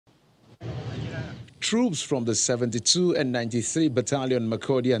Troops from the 72 and 93 Battalion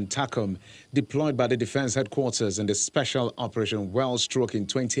Makodi and Takum, deployed by the Defense Headquarters in the Special Operation Wellstroke in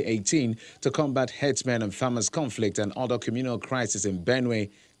 2018 to combat herdsmen and farmers' conflict and other communal crises in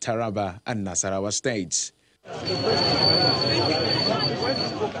Benue, Taraba and Nasarawa states.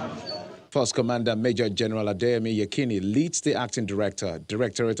 Force Commander Major General Adeyemi Yekini leads the Acting Director,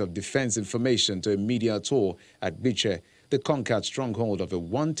 Directorate of Defense Information, to a media tour at Biche, the conquered stronghold of a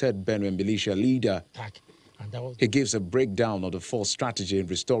wanted Benue militia leader. He gives a breakdown of the force strategy in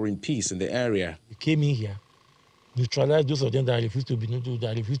restoring peace in the area. We came in here, neutralized those of them that refused to be neutral,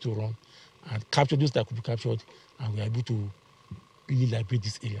 that refused to run, and captured those that could be captured, and we were able to really liberate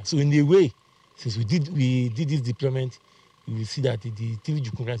this area. So in a way, since we did this deployment, you will see that the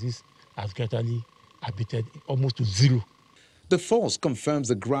DHQ crisis has gradually abated almost to zero. The force confirms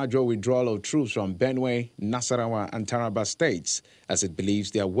the gradual withdrawal of troops from Benue, Nasarawa and Taraba states, as it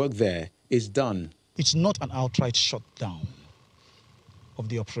believes their work there is done. It's not an outright shutdown of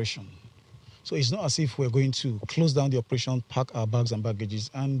the operation. So it's not as if we're going to close down the operation, pack our bags and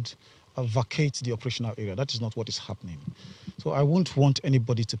baggages and vacate the operational area. That is not what is happening. So I won't want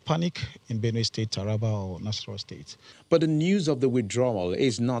anybody to panic in Benue State, Taraba or Nasarawa State. But the news of the withdrawal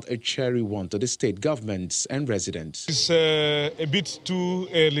is not a cherry one to the state governments and residents. It's a bit too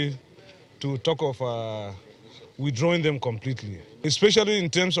early to talk of withdrawing them completely, especially in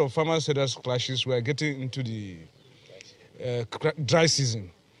terms of farmer-settlers clashes. We are getting into the dry season,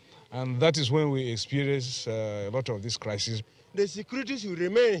 and that is when we experience a lot of this crisis. The securities will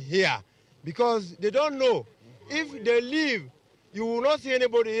remain here because they don't know. If they leave, you will not see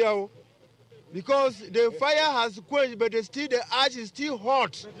anybody here because the fire has quenched, but the ash is still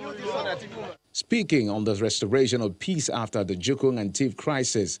hot. Speaking on the restoration of peace after the Jukung and Tiv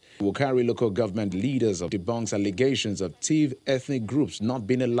crisis, Wukari local government leaders debunks allegations of Tiv ethnic groups not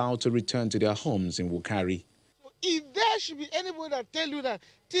being allowed to return to their homes in Wukari. If there should be anybody that tell you that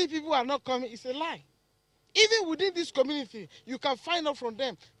Tiv people are not coming, it's a lie. Even within this community, you can find out from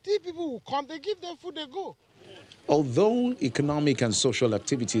them. These people who come, they give them food, they go. Although economic and social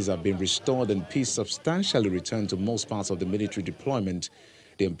activities have been restored and peace substantially returned to most parts of the military deployment,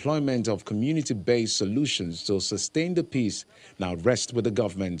 the employment of community-based solutions to sustain the peace now rests with the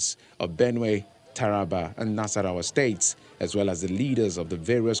governments of Benue, Taraba and Nasarawa states, as well as the leaders of the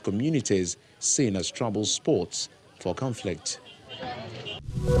various communities seen as troubled spots for conflict.